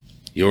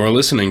You're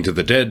listening to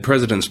the Dead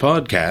Presidents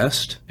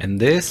Podcast. And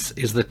this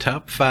is the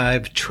top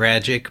 5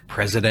 tragic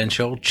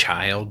presidential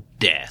child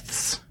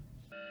deaths.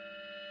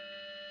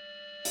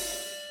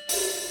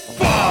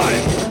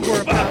 5,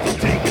 we're about to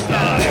take a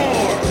dive.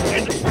 4,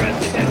 in the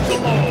presidential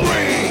lore. 3,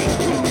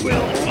 who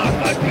will talk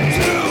like me?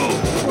 2,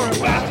 we're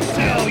about to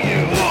tell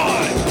you. 1,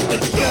 the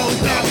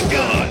show's now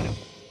begun.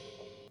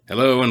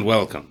 Hello and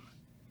welcome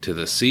to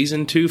the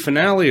Season 2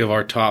 finale of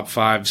our top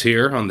 5s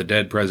here on the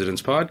Dead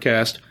Presidents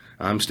Podcast.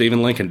 I'm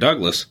Stephen Lincoln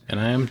Douglas. And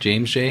I'm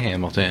James J.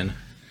 Hamilton.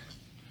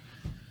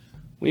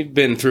 We've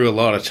been through a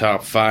lot of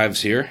top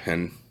 5s here,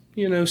 and,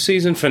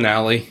 season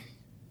finale,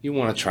 you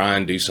want to try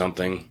and do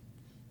something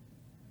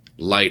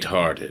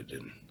lighthearted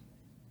and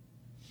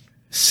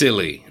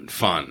silly and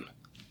fun.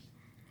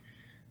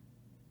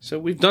 So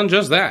we've done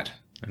just that.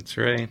 That's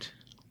right.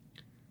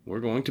 We're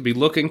going to be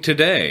looking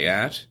today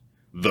at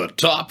the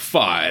top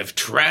 5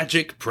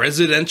 tragic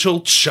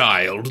presidential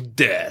child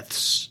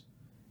deaths.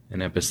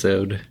 An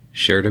episode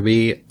sure to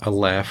be a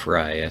laugh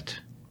riot.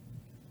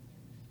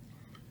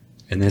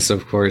 And this,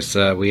 of course,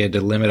 we had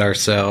to limit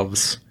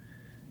ourselves,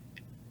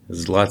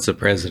 as lots of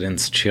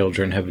presidents'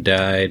 children have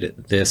died,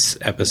 this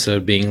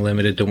episode being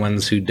limited to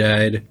ones who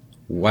died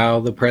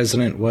while the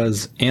president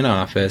was in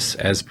office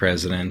as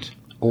president,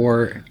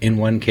 or, in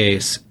one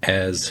case,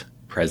 as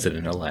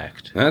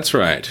president-elect. That's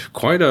right.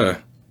 Quite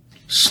a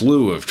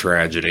slew of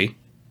tragedy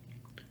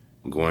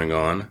going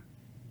on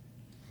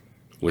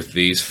with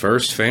these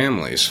first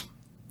families.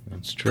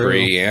 That's true.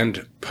 Pre-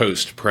 and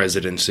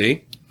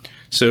post-presidency.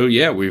 So,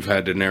 we've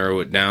had to narrow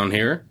it down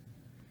here.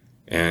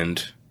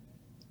 And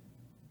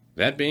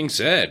that being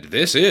said,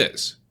 this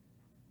is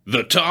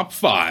the top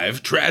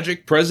 5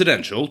 tragic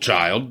presidential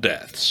child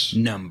deaths.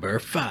 Number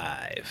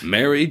 5.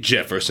 Mary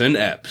Jefferson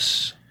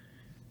Epps.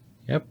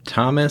 Yep,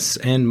 Thomas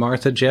and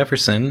Martha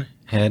Jefferson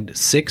had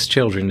 6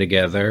 children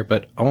together,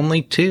 but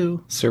only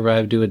 2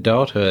 survived to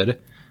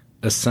adulthood.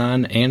 A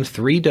son and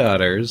 3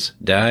 daughters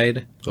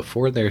died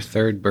before their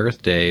 3rd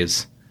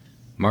birthdays.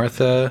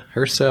 Martha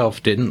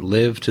herself didn't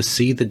live to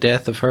see the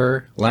death of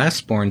her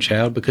last-born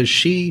child because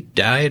she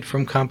died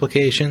from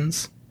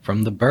complications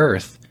from the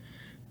birth.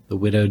 The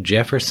widowed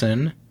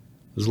Jefferson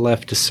was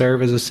left to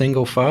serve as a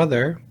single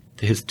father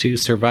to his 2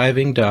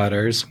 surviving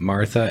daughters,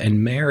 Martha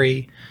and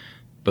Mary,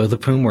 both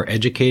of whom were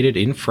educated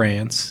in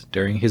France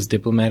during his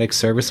diplomatic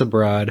service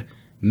abroad.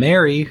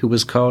 Mary, who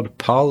was called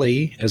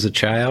Polly as a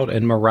child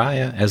and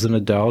Mariah as an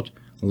adult,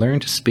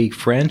 learned to speak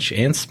French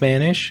and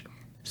Spanish,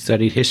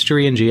 studied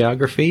history and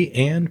geography,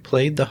 and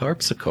played the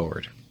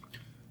harpsichord.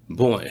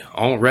 Boy,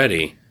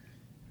 already,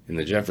 in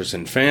the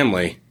Jefferson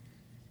family,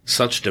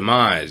 such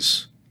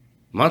demise,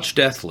 much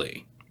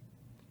deathly.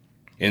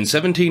 In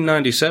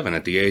 1797,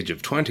 at the age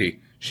of 20,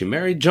 she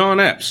married John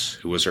Epps,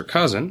 who was her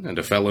cousin and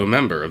a fellow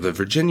member of the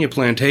Virginia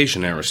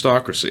plantation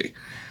aristocracy.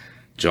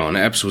 John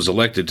Epps was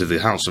elected to the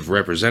House of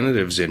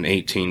Representatives in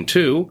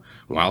 1802,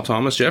 while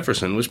Thomas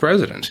Jefferson was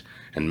president,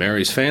 and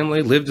Mary's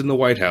family lived in the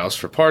White House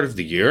for part of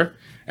the year,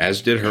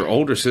 as did her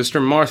older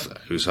sister Martha,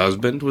 whose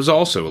husband was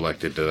also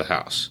elected to the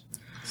House.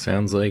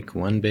 Sounds like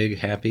one big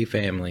happy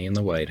family in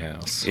the White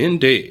House.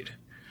 Indeed.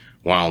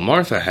 While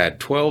Martha had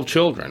 12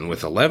 children,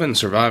 with 11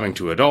 surviving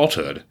to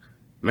adulthood,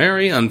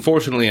 Mary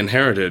unfortunately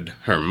inherited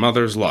her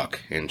mother's luck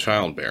in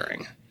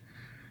childbearing.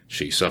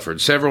 She suffered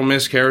several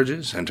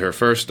miscarriages, and her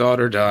first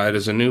daughter died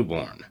as a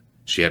newborn.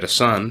 She had a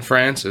son,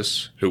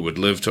 Francis, who would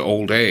live to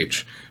old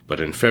age, but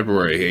in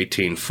February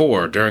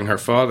 1804, during her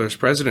father's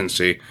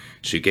presidency,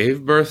 she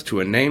gave birth to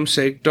a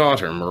namesake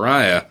daughter,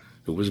 Mariah,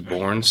 who was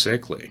born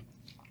sickly.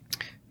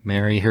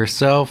 Mary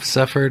herself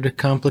suffered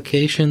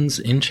complications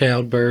in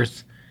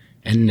childbirth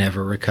and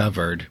never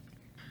recovered.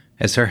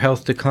 As her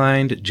health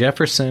declined,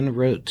 Jefferson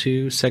wrote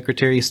to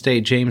Secretary of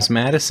State James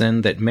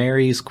Madison that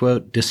Mary's,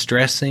 quote,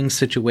 distressing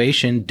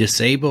situation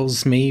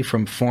disables me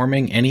from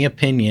forming any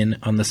opinion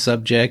on the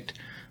subject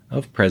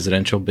of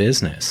presidential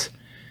business.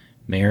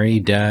 Mary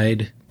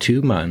died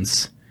 2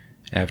 months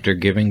after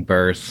giving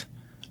birth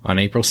on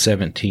April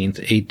 17,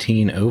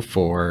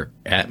 1804,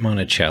 at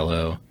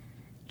Monticello.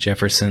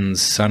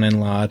 Jefferson's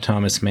son-in-law,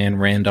 Thomas Mann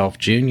Randolph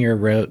Jr.,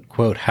 wrote,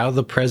 quote, how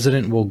the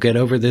president will get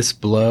over this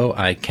blow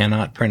I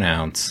cannot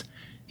pronounce.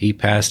 He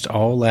passed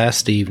all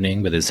last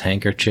evening with his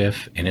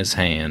handkerchief in his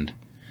hand.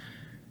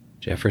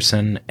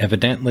 Jefferson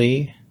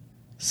evidently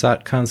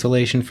sought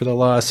consolation for the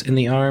loss in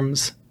the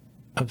arms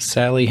of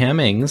Sally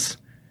Hemings,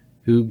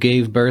 who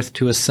gave birth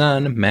to a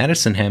son,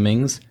 Madison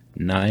Hemings,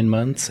 9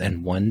 months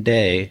and 1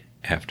 day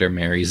after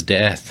Mary's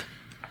death.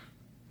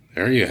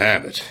 There you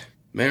have it.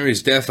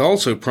 Mary's death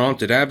also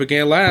prompted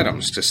Abigail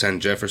Adams to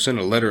send Jefferson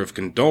a letter of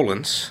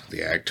condolence,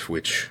 the act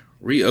which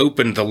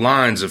reopened the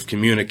lines of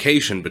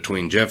communication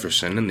between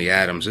Jefferson and the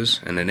Adamses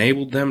and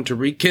enabled them to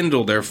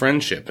rekindle their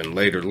friendship in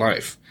later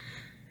life.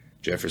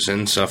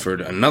 Jefferson suffered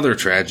another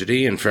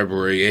tragedy in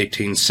February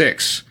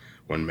 1806,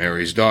 when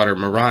Mary's daughter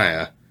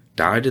Mariah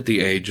died at the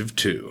age of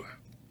 2.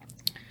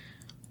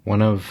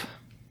 One of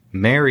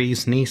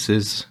Mary's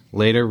nieces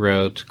later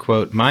wrote,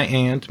 quote, my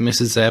aunt,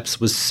 Mrs.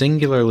 Epps, was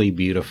singularly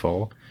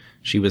beautiful.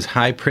 She was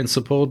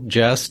high-principled,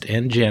 just,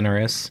 and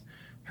generous.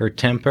 Her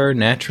temper,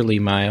 naturally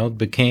mild,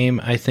 became,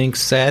 I think,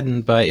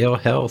 saddened by ill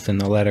health in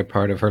the latter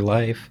part of her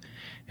life.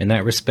 In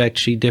that respect,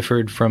 she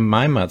differed from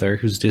my mother,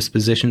 whose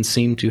disposition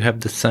seemed to have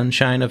the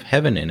sunshine of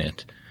heaven in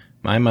it.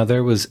 My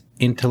mother was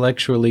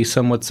intellectually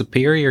somewhat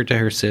superior to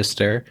her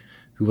sister,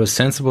 who was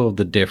sensible of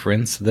the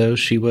difference, though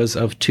she was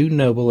of too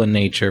noble a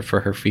nature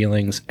for her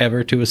feelings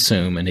ever to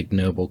assume an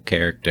ignoble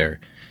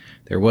character.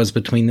 There was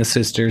between the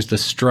sisters the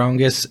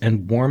strongest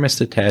and warmest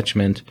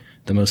attachment,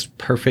 the most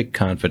perfect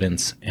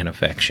confidence and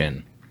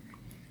affection.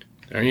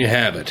 There you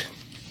have it.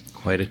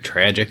 Quite a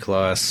tragic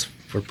loss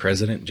for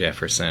President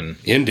Jefferson.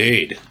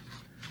 Indeed.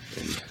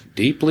 And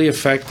deeply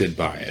affected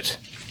by it.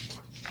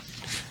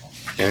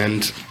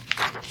 And,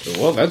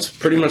 well, that's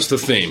pretty much the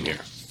theme here.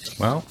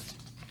 Well,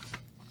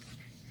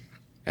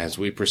 as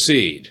we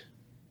proceed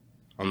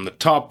on the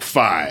top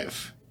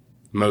 5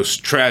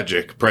 most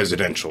tragic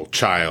presidential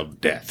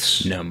child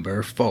deaths.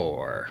 number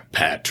 4.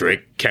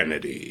 Patrick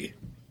Kennedy.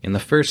 In the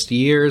first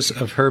years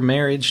of her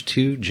marriage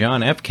to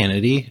John F.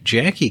 Kennedy,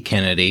 Jackie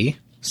Kennedy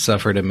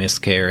suffered a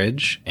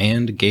miscarriage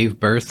and gave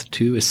birth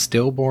to a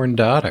stillborn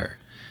daughter.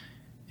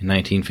 In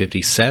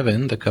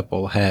 1957, the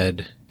couple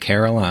had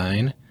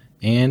Caroline,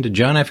 and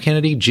John F.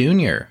 Kennedy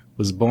Jr.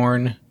 was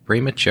born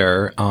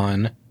premature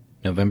on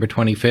November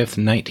 25th,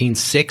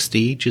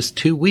 1960, just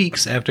 2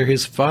 weeks after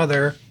his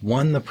father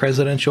won the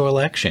presidential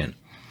election.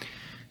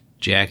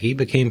 Jackie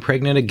became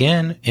pregnant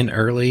again in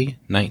early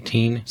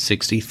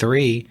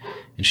 1963,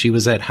 and she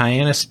was at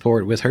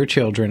Hyannisport with her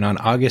children on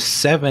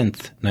August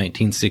 7th,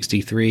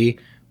 1963,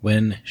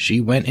 when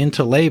she went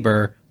into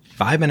labor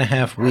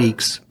 5.5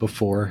 weeks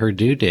before her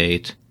due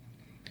date.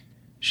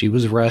 She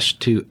was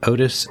rushed to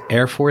Otis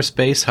Air Force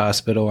Base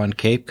Hospital on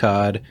Cape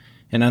Cod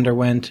and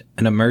underwent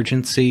an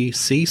emergency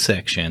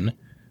C-section,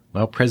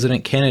 while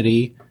President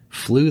Kennedy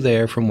flew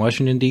there from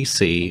Washington,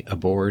 D.C.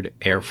 aboard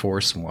Air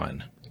Force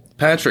One.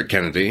 Patrick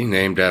Kennedy,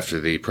 named after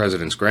the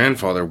president's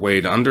grandfather,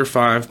 weighed under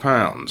 5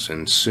 pounds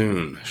and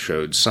soon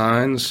showed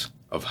signs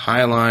of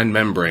hyaline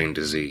membrane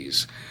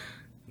disease.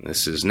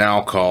 This is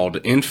now called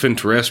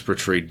infant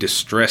respiratory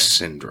distress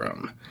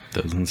syndrome.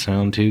 Doesn't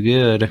sound too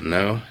good.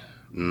 No,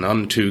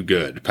 none too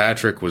good.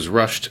 Patrick was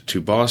rushed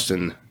to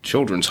Boston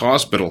Children's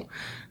Hospital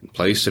and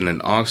placed in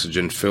an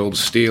oxygen-filled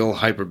steel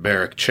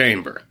hyperbaric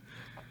chamber.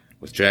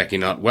 With Jackie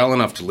not well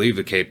enough to leave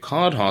the Cape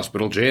Cod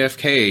Hospital,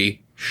 JFK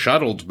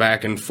shuttled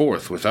back and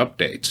forth with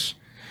updates.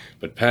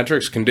 But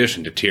Patrick's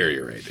condition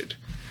deteriorated.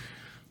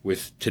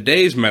 With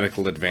today's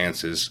medical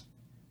advances,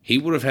 he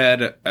would have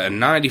had a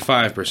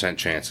 95%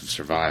 chance of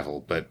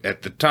survival, but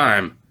at the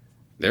time,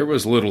 there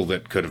was little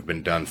that could have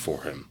been done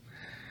for him.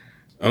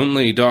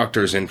 Only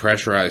doctors in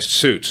pressurized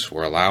suits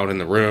were allowed in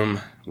the room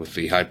with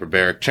the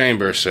hyperbaric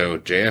chamber, so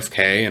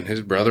JFK and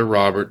his brother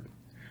Robert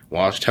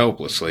watched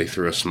helplessly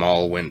through a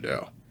small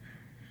window.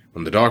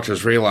 When the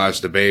doctors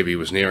realized the baby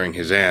was nearing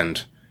his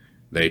end,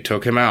 they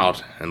took him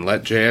out and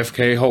let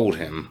JFK hold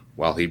him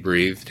while he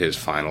breathed his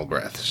final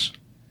breaths.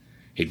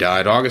 He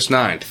died August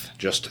 9th,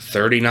 just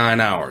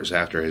 39 hours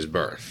after his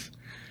birth.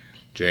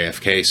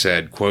 JFK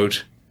said,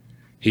 quote,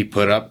 "He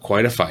put up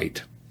quite a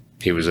fight.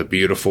 He was a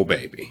beautiful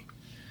baby."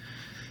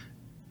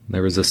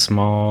 There was a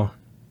small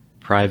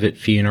private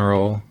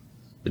funeral,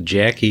 but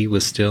Jackie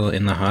was still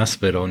in the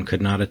hospital and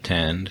could not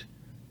attend.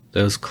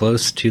 Those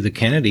close to the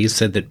Kennedys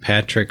said that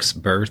Patrick's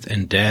birth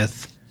and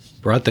death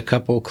brought the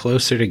couple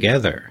closer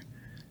together.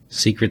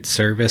 Secret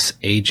Service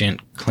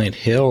agent Clint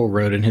Hill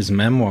wrote in his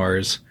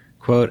memoirs,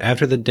 quote,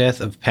 "After the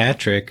death of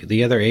Patrick,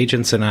 the other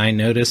agents and I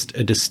noticed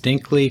a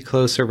distinctly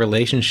closer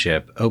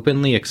relationship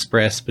openly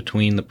expressed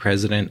between the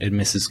President and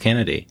Mrs.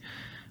 Kennedy.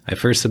 I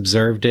first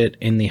observed it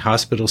in the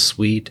hospital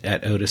suite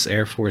at Otis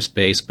Air Force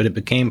Base, but it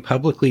became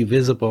publicly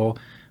visible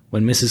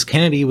when Mrs.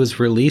 Kennedy was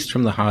released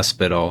from the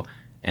hospital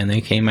and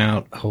they came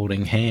out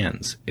holding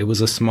hands. It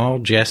was a small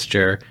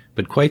gesture,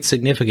 but quite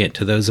significant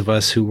to those of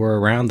us who were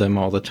around them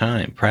all the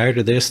time. Prior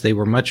to this, they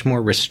were much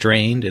more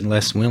restrained and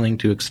less willing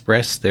to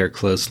express their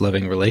close,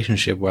 loving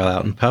relationship while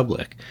out in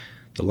public.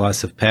 The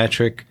loss of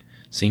Patrick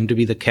seemed to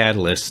be the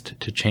catalyst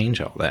to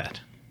change all that."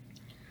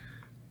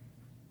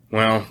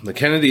 Well, the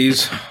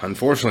Kennedys,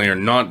 unfortunately, are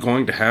not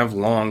going to have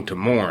long to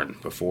mourn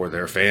before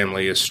their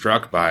family is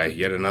struck by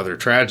yet another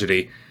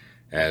tragedy,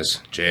 as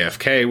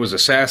JFK was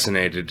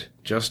assassinated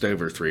just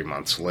over 3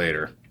 months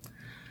later.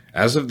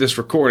 As of this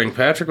recording,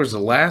 Patrick was the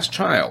last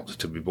child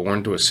to be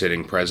born to a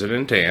sitting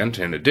president and,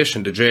 in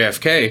addition to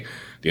JFK,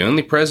 the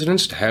only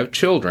presidents to have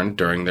children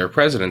during their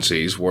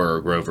presidencies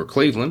were Grover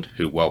Cleveland,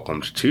 who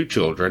welcomed 2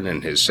 children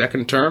in his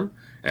second term,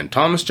 and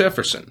Thomas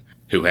Jefferson,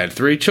 who had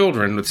 3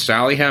 children with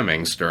Sally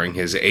Hemings during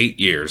his 8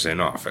 years in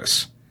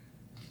office.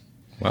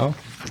 Well,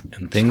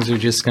 and things are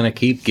just going to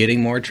keep getting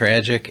more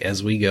tragic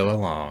as we go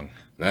along.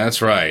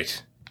 That's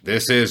right.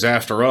 This is,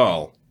 after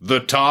all, the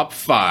top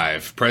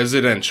 5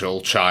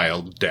 presidential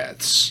child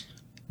deaths.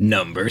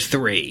 Number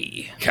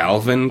 3.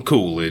 Calvin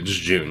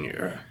Coolidge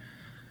Jr.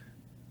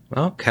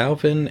 Well,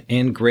 Calvin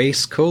and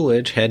Grace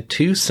Coolidge had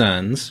 2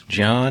 sons,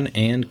 John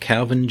and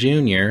Calvin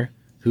Jr.,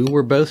 who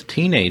were both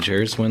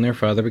teenagers when their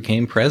father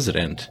became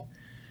president.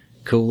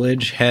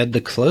 Coolidge had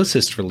the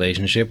closest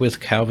relationship with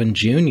Calvin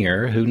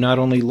Jr., who not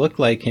only looked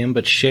like him,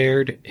 but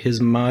shared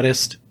his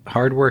modest,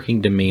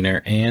 hardworking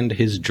demeanor and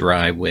his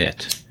dry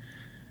wit.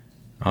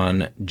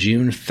 On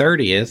June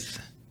 30th,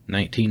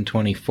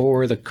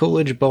 1924, the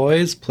Coolidge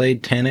boys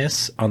played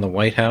tennis on the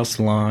White House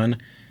lawn.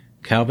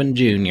 Calvin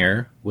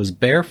Jr. was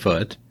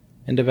barefoot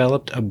and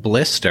developed a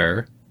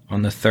blister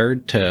on the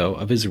third toe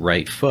of his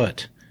right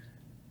foot.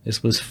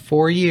 This was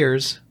 4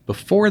 years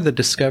before the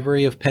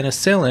discovery of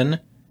penicillin,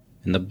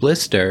 and the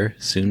blister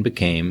soon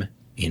became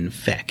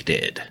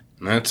infected.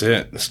 That's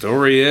it. The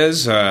story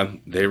is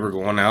they were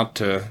going out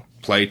to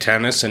play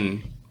tennis,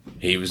 and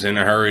he was in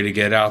a hurry to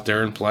get out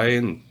there and play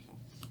and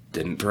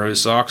didn't throw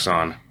his socks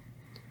on.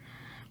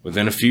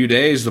 Within a few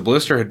days, the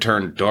blister had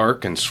turned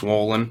dark and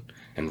swollen,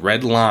 and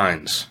red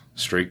lines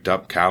streaked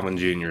up Calvin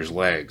Jr.'s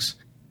legs.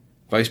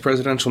 Vice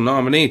presidential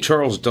nominee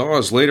Charles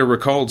Dawes later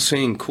recalled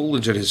seeing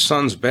Coolidge at his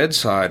son's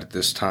bedside at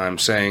this time,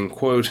 saying,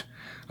 quote,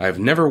 "I have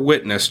never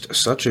witnessed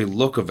such a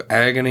look of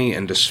agony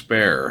and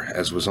despair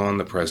as was on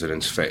the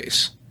president's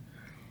face."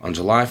 On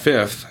July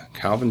 5th,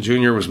 Calvin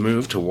Jr. was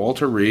moved to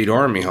Walter Reed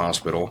Army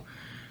Hospital,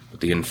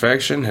 but the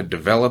infection had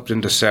developed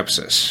into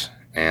sepsis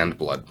and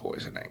blood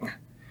poisoning.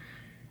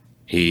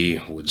 He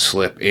would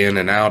slip in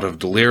and out of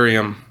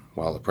delirium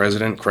while the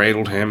president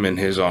cradled him in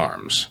his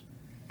arms,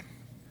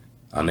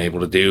 unable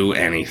to do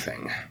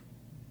anything.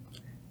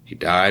 He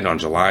died on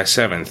July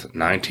 7th,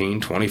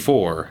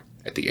 1924,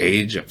 at the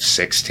age of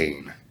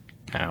 16.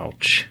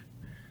 Ouch.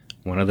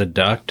 One of the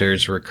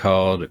doctors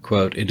recalled,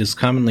 quote, "It is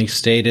commonly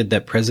stated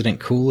that President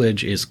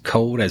Coolidge is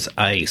cold as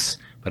ice,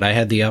 but I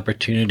had the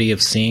opportunity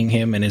of seeing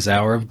him in his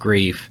hour of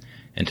grief,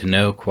 and to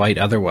know quite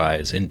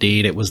otherwise.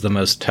 Indeed, it was the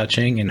most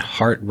touching and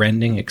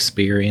heart-rending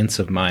experience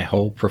of my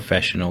whole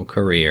professional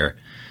career."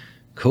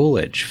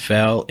 Coolidge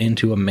fell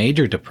into a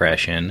major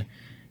depression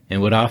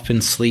and would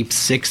often sleep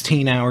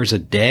 16 hours a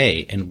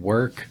day and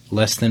work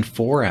less than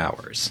 4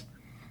 hours.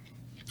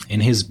 In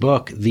his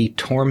book, The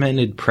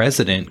Tormented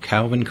President,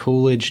 Calvin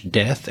Coolidge,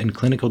 Death and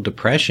Clinical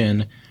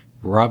Depression,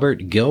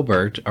 Robert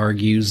Gilbert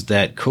argues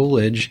that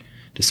Coolidge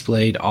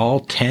displayed all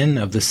 10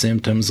 of the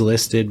symptoms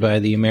listed by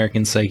the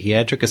American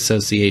Psychiatric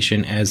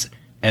Association as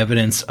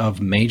evidence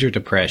of major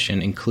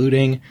depression,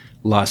 including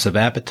loss of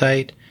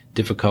appetite,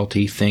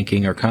 difficulty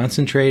thinking or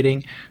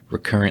concentrating,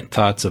 recurrent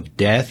thoughts of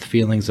death,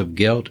 feelings of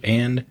guilt,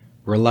 and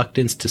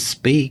reluctance to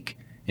speak.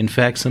 In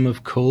fact, some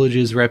of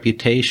Coolidge's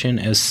reputation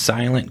as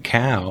Silent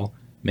Cal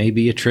may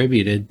be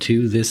attributed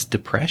to this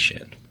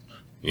depression.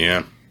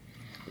 Yeah,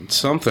 it's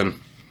something.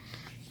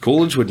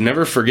 Coolidge would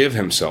never forgive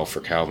himself for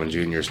Calvin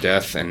Jr.'s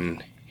death,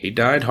 and he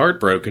died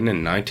heartbroken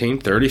in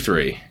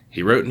 1933.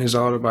 He wrote in his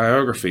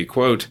autobiography,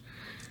 quote,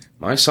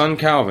 "My son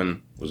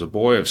Calvin was a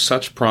boy of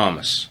such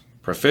promise,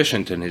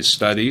 proficient in his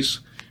studies,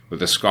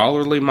 with a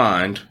scholarly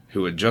mind,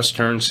 who had just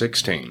turned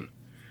 16.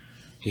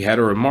 He had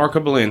a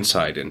remarkable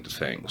insight into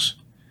things.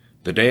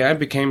 The day I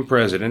became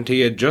president,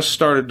 he had just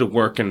started to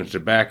work in a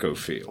tobacco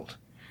field.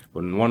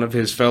 When one of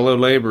his fellow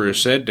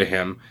laborers said to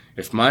him,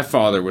 'If my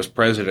father was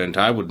president,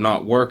 I would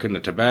not work in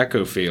the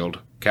tobacco field,'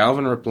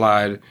 Calvin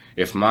replied,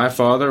 'If my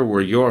father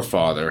were your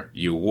father,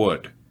 you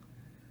would.'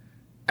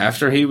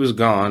 After he was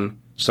gone,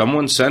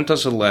 someone sent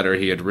us a letter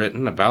he had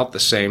written about the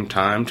same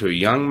time to a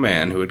young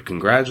man who had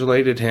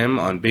congratulated him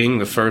on being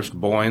the first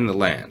boy in the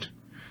land.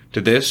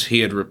 To this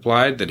he had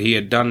replied that he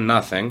had done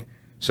nothing,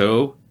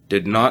 so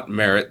did not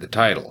merit the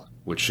title,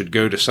 which should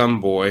go to some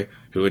boy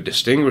who had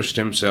distinguished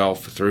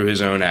himself through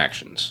his own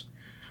actions.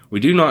 We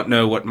do not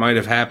know what might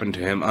have happened to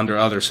him under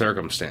other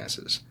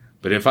circumstances,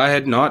 but if I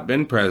had not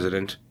been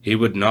president, he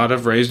would not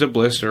have raised a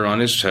blister on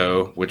his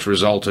toe, which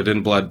resulted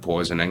in blood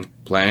poisoning,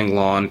 playing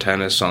lawn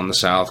tennis on the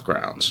South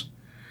grounds.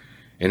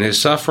 In his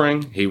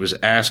suffering, he was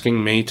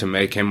asking me to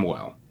make him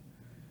well.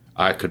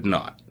 I could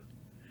not.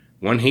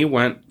 When he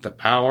went, the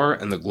power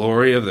and the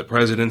glory of the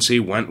presidency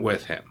went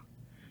with him.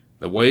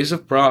 The ways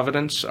of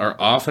Providence are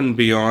often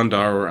beyond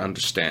our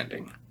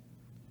understanding.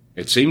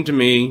 It seemed to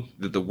me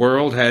that the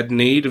world had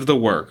need of the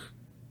work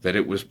that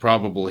it was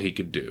probable he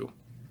could do.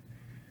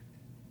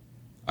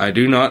 I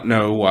do not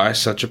know why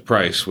such a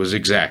price was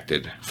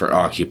exacted for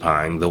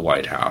occupying the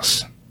White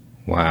House."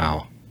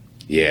 Wow.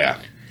 Yeah.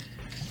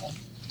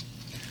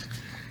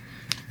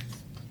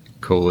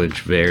 Coolidge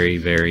very,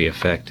 very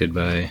affected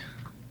by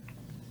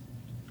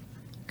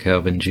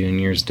Calvin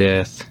Jr.'s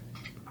death.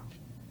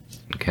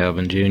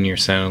 Calvin Jr.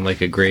 sounded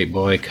like a great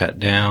boy cut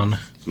down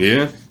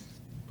Yeah.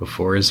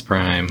 before his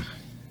prime.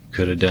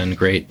 Could have done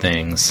great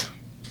things,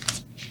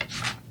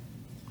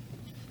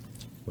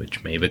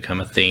 which may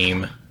become a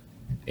theme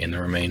in the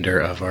remainder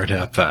of our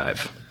top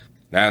 5.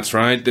 That's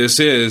right, this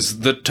is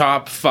the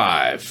top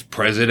 5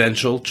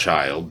 presidential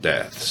child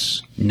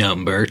deaths.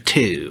 Number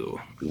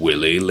 2.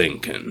 Willie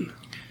Lincoln.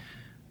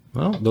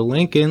 Well, the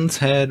Lincolns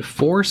had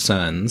 4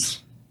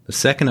 sons, the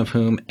second of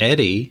whom,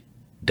 Eddie,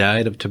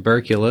 died of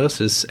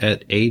tuberculosis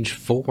at age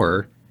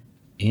 4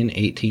 in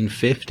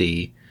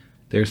 1850.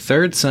 Their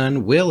third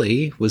son,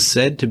 Willie, was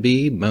said to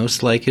be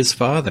most like his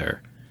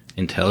father,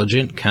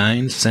 intelligent,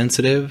 kind,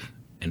 sensitive,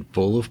 and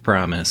full of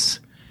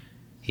promise.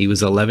 He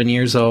was 11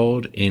 years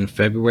old in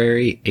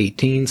February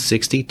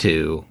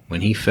 1862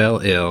 when he fell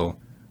ill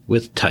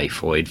with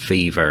typhoid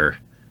fever,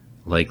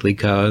 likely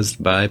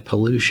caused by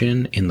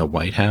pollution in the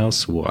White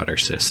House water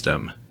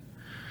system.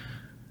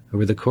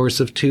 Over the course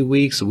of 2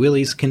 weeks,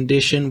 Willie's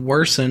condition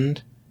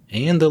worsened,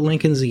 and the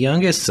Lincoln's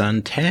youngest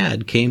son,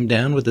 Tad, came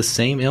down with the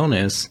same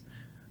illness.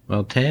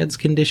 While Tad's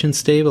condition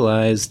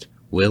stabilized,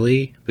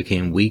 Willie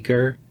became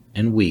weaker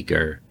and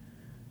weaker.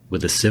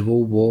 With the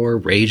Civil War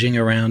raging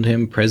around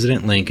him,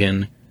 President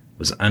Lincoln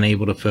was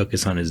unable to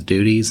focus on his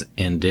duties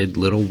and did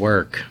little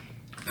work.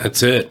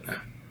 That's it.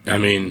 I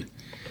mean,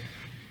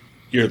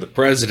 you're the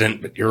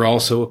president, but you're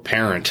also a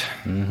parent.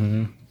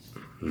 Mm-hmm.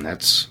 And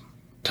that's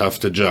tough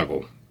to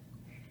juggle.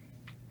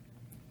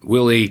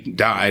 Willie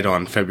died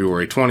on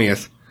February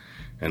 20th,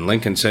 and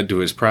Lincoln said to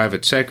his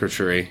private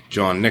secretary,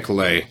 John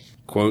Nicolay,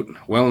 quote,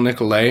 "Well,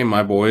 Nicolay,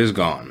 my boy is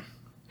gone.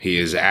 He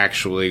is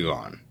actually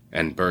gone,"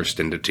 and burst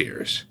into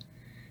tears.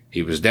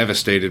 He was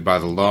devastated by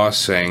the loss,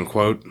 saying,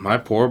 quote, "My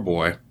poor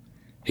boy,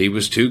 he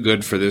was too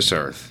good for this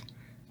earth.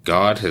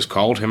 God has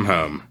called him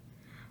home.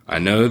 I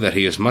know that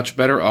he is much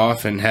better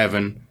off in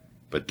heaven,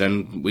 but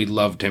then we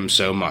loved him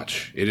so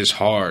much. It is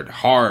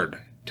hard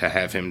to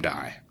have him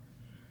die."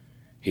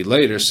 He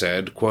later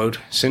said, quote,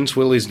 "Since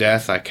Willie's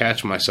death, I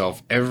catch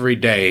myself every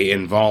day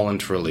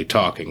involuntarily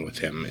talking with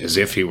him as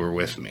if he were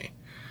with me.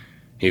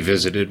 He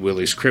visited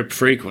Willie's crypt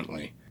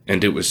frequently,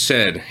 and it was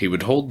said he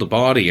would hold the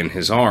body in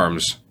his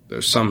arms, though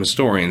some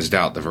historians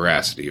doubt the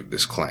veracity of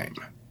this claim."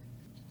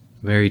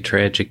 Very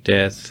tragic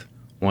death,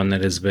 one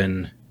that has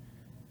been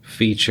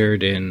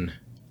featured in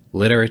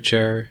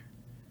literature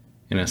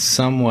in a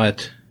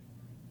somewhat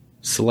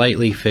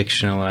slightly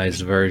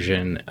fictionalized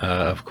version,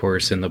 of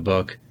course, in the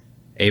book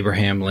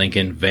Abraham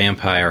Lincoln,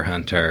 Vampire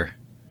Hunter.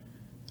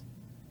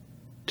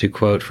 To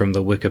quote from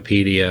the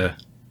Wikipedia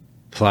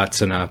plot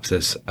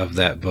synopsis of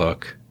that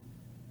book,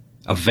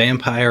 a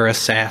vampire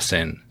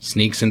assassin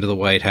sneaks into the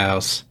White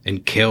House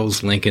and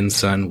kills Lincoln's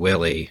son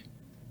Willie.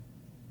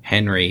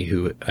 Henry,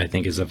 who I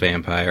think is a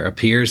vampire,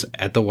 appears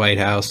at the White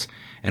House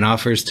and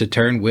offers to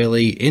turn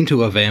Willie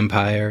into a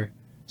vampire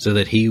so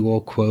that he will,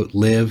 quote,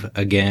 live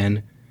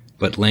again,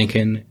 but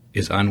Lincoln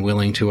is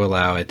unwilling to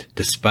allow it,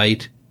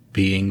 despite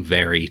being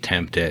very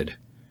tempted.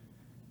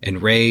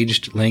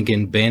 Enraged,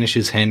 Lincoln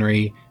banishes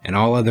Henry and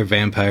all other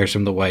vampires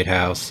from the White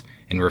House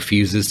and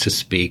refuses to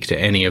speak to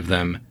any of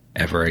them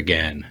ever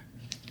again.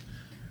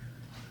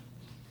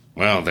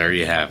 Well, there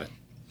you have it.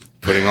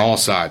 Putting all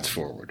sides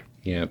forward.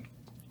 Yep.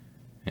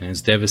 And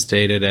as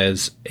devastated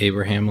as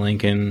Abraham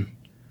Lincoln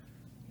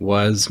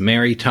was,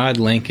 Mary Todd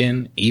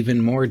Lincoln, even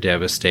more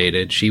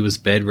devastated. She was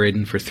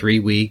bedridden for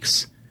 3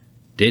 weeks,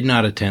 did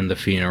not attend the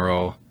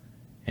funeral,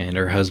 and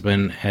her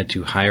husband had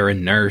to hire a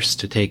nurse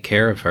to take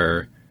care of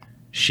her.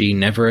 She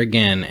never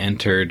again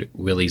entered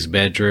Willie's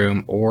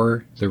bedroom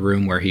or the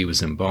room where he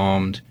was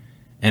embalmed.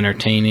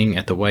 Entertaining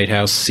at the White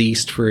House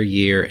ceased for a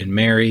year, and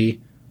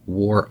Mary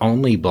wore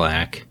only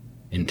black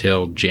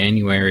until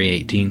January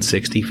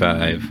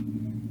 1865.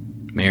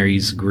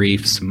 Mary's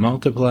griefs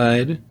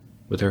multiplied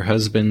with her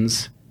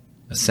husband's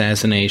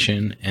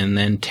assassination and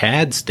then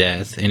Tad's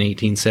death in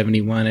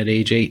 1871 at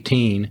age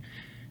 18.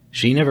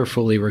 She never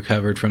fully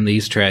recovered from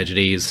these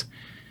tragedies,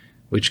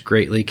 which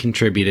greatly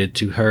contributed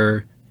to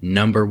her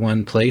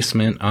 #1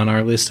 placement on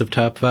our list of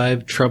top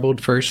 5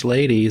 troubled first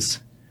ladies.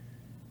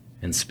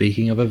 And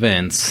speaking of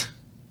events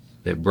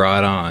that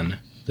brought on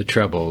the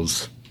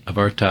troubles of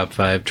our top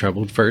 5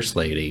 troubled first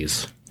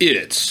ladies,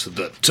 it's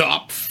the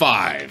top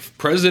 5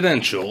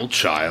 presidential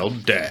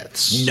child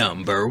deaths.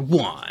 number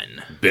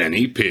 1.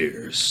 Benny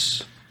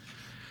Pierce.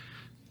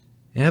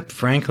 Yep,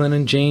 Franklin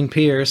and Jane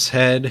Pierce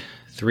had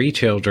 3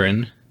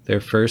 children.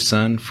 Their first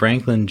son,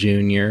 Franklin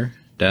Jr.,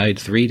 died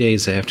 3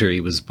 days after he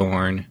was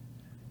born.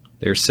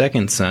 Their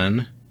second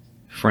son,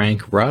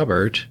 Frank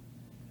Robert,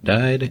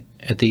 died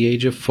at the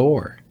age of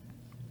 4.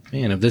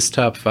 Man, of this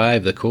top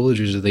 5, the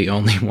Coolidges are the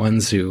only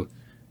ones who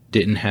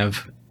didn't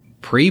have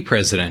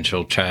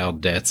pre-presidential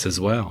child deaths as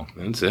well.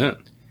 That's it.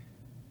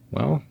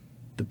 Well,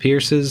 the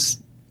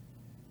Pierces,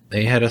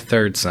 they had a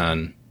third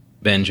son,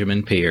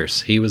 Benjamin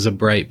Pierce. He was a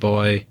bright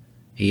boy.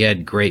 He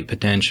had great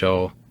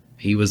potential.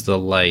 He was the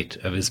light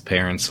of his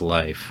parents'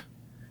 life.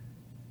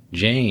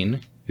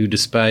 Jane, who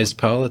despised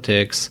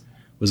politics,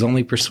 was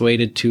only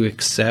persuaded to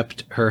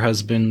accept her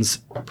husband's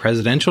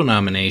presidential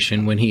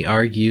nomination when he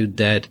argued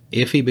that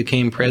if he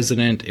became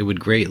president, it would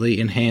greatly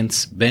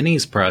enhance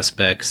Benny's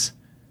prospects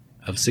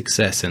of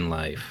success in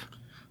life.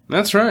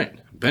 That's right.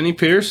 Benny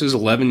Pierce is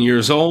 11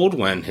 years old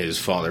when his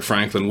father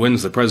Franklin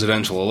wins the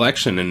presidential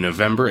election in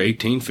November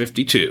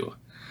 1852.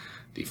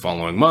 The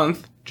following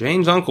month,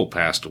 Jane's uncle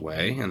passed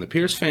away, and the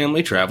Pierce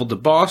family traveled to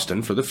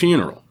Boston for the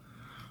funeral.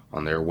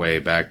 On their way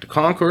back to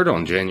Concord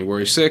on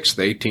January 6,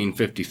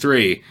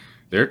 1853,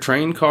 their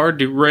train car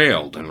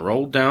derailed and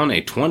rolled down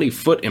a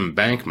 20-foot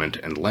embankment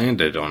and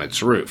landed on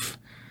its roof.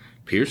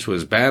 Pierce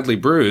was badly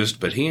bruised,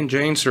 but he and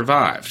Jane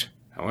survived.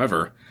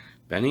 However,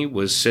 Benny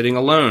was sitting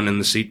alone in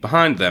the seat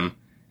behind them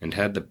and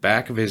had the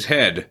back of his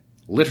head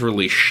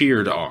literally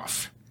sheared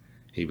off.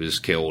 He was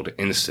killed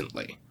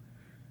instantly.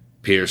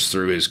 Pierce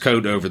threw his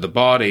coat over the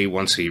body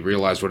once he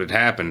realized what had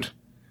happened,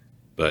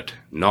 but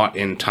not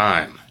in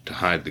time to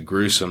hide the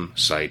gruesome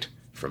sight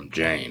from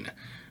Jane.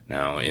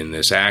 Now, in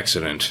this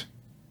accident,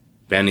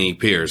 Benny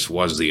Pierce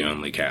was the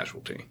only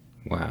casualty.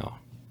 Wow.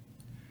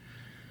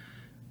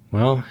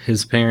 Well,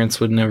 his parents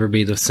would never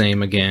be the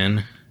same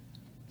again.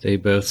 They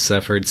both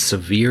suffered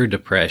severe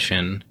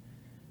depression.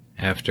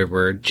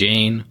 Afterward,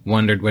 Jane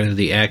wondered whether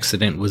the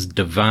accident was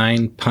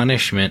divine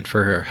punishment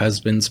for her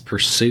husband's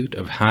pursuit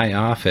of high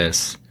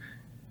office.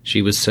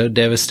 She was so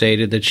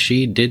devastated that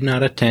she did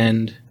not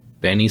attend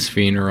Benny's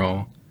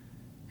funeral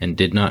and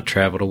did not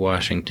travel to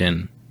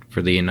Washington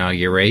for the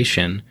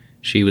inauguration.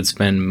 She would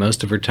spend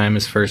most of her time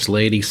as First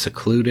Lady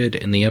secluded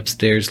in the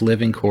upstairs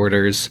living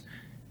quarters.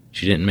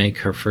 She didn't make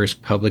her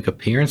first public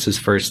appearance as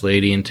First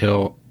Lady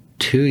until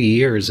 2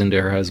 years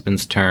into her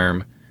husband's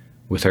term,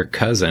 with her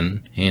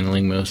cousin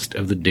handling most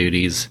of the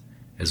duties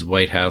as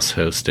White House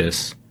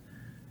hostess.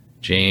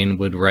 Jane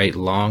would write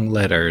long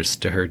letters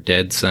to her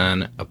dead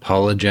son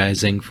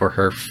apologizing for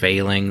her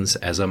failings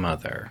as a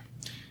mother.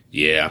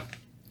 Yeah,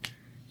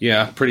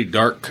 pretty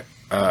dark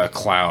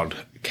cloud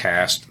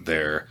cast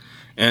there.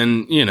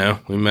 And,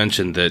 we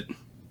mentioned that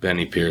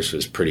Benny Pierce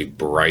was pretty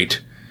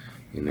bright.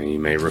 You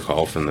may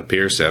recall from the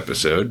Pierce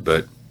episode,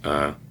 but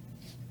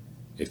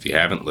if you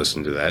haven't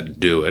listened to that,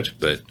 do it.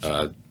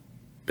 But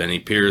Benny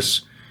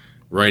Pierce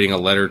writing a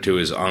letter to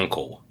his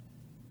uncle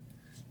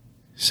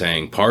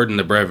saying, "Pardon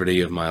the brevity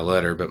of my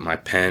letter, but my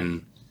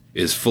pen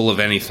is full of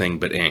anything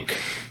but ink."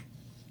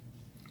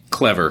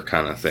 Clever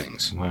kind of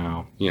things.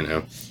 Wow.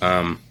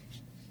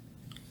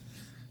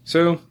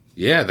 So,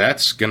 yeah,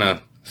 that's going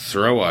to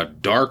throw a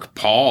dark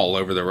pall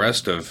over the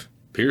rest of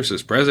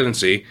Pierce's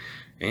presidency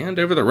and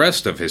over the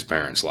rest of his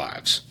parents'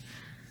 lives.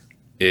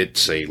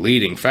 It's a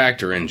leading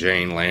factor in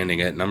Jane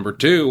landing at number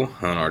 2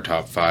 on our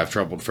top 5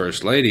 troubled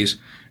first ladies,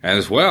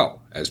 as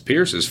well as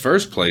Pierce's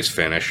first place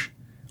finish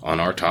on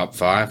our top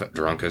 5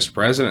 drunkest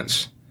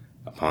presidents.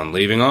 Upon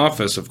leaving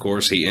office, of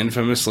course, he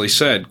infamously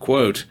said,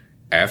 quote,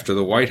 "After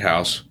the White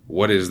House,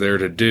 what is there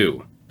to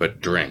do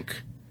but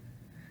drink?"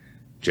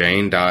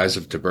 Jane dies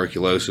of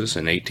tuberculosis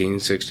in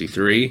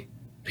 1863,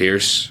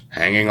 Pierce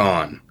hanging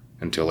on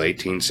until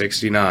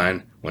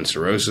 1869, when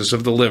cirrhosis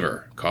of the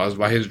liver, caused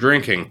by his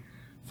drinking,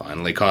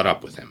 finally caught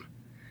up with him.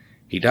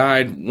 He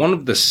died one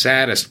of the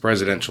saddest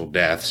presidential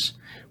deaths,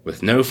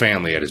 with no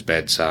family at his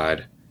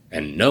bedside,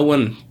 and no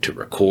one to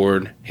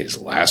record his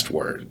last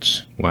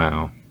words.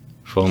 Wow.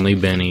 If only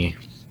Benny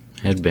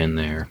had been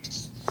there,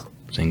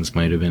 things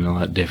might have been a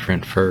lot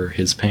different for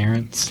his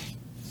parents.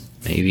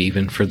 Maybe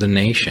even for the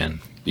nation.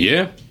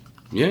 Yeah,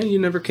 you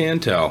never can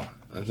tell.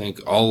 I think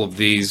all of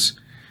these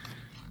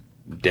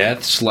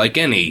deaths, like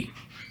any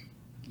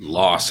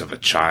loss of a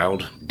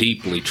child,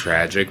 deeply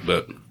tragic,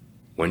 but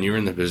when you're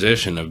in the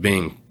position of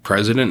being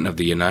President of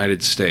the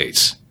United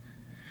States,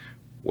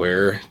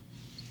 where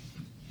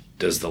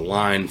does the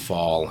line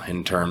fall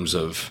in terms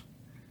of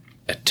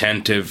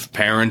attentive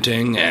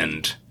parenting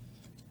and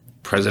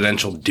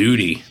presidential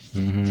duty?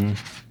 Mm-hmm.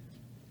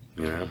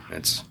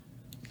 It'd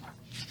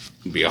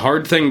be a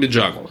hard thing to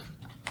juggle.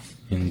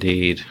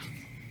 Indeed.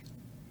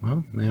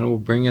 Well, that will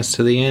bring us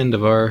to the end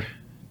of our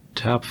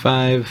top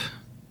 5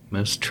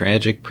 most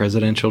tragic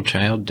presidential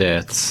child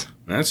deaths.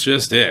 That's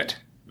just it.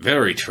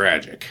 Very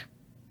tragic.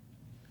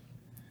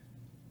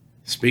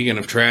 Speaking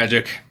of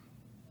tragic,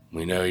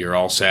 we know you're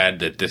all sad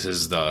that this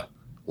is the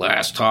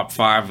last top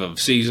 5 of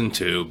season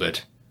 2,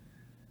 but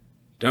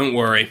don't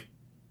worry.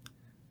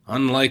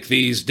 Unlike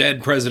these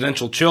dead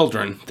presidential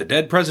children, the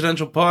Dead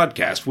Presidential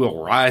Podcast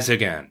will rise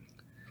again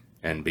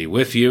and be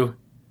with you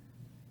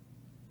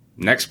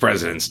next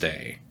President's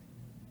Day.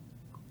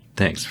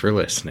 Thanks for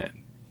listening.